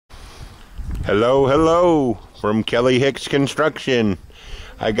Hello, hello from Kelly Hicks Construction.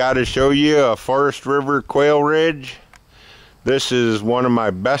 I got to show you a Forest River Quailridge. This is one of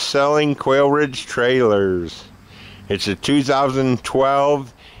my best-selling Quailridge trailers. It's a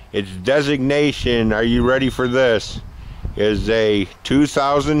 2012. Its designation, are you ready for this, is a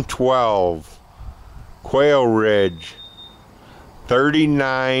 2012 Quailridge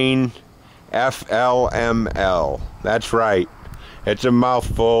 39FLML. That's right. It's a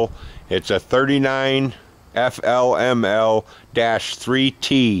mouthful. It's a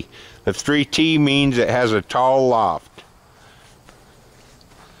 39FLML-3T. The 3T means it has a tall loft.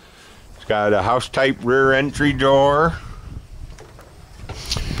 It's got a house-type rear entry door.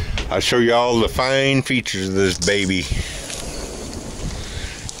 I'll show you all the fine features of this baby.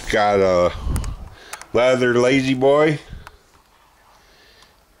 It's got a leather lazy boy.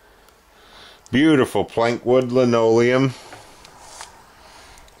 Beautiful plank wood linoleum.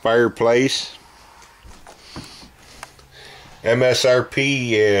 Fireplace.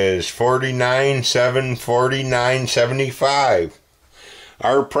 MSRP is $49,749.75.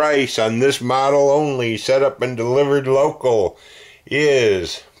 Our price on this model only, set up and delivered local,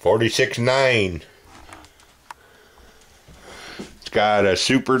 is $46,900. It's got a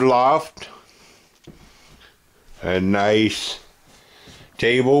super loft, a nice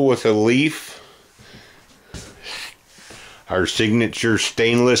table with a leaf, our signature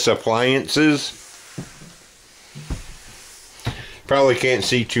stainless appliances. Probably can't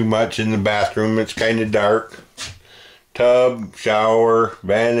see too much in the bathroom, it's kind of dark. Tub, shower,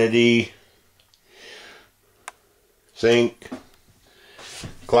 vanity, sink,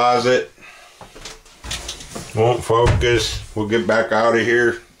 closet. Won't focus. We'll get back out of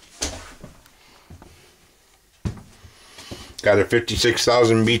here. Got a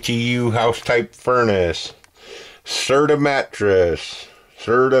 56,000 BTU house type furnace. Serta mattress.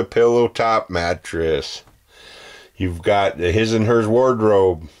 Serta pillow top mattress. You've got the his and hers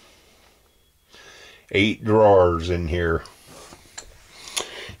wardrobe. 8 drawers in here.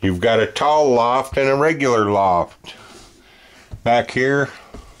 You've got a tall loft and a regular loft. Back here,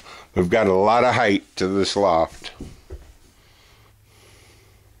 we've got a lot of height to this loft.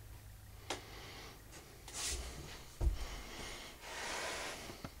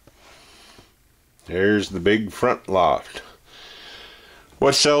 There's the big front loft.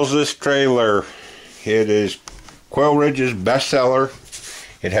 What sells this trailer? It is Quailridge's bestseller.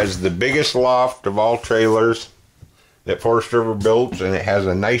 It has the biggest loft of all trailers that Forest River builds, and it has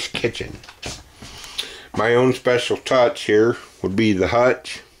a nice kitchen. My own special touch here would be the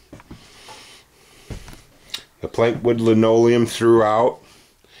hutch. The plank wood linoleum throughout.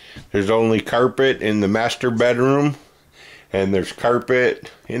 There's only carpet in the master bedroom, and there's carpet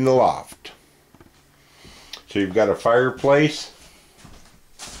in the loft. So you've got a fireplace,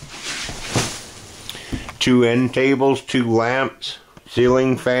 2 end tables, 2 lamps,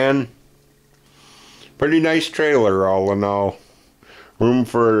 ceiling fan. Pretty nice trailer all in all. Room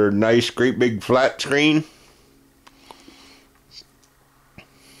for a nice great big flat screen.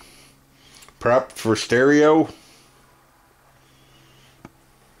 Prop for stereo.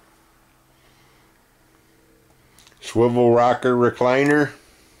 Swivel rocker recliner.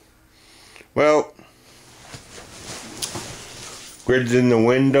 Well, grids in the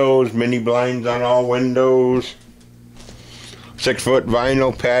windows, mini blinds on all windows. 6-foot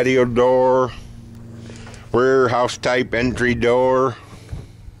vinyl patio door. Rear house type entry door.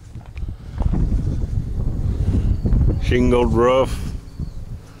 Shingled roof.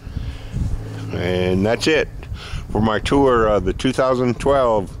 And that's it for my tour of the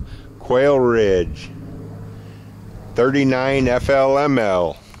 2012 Quailridge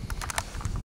 39FLML.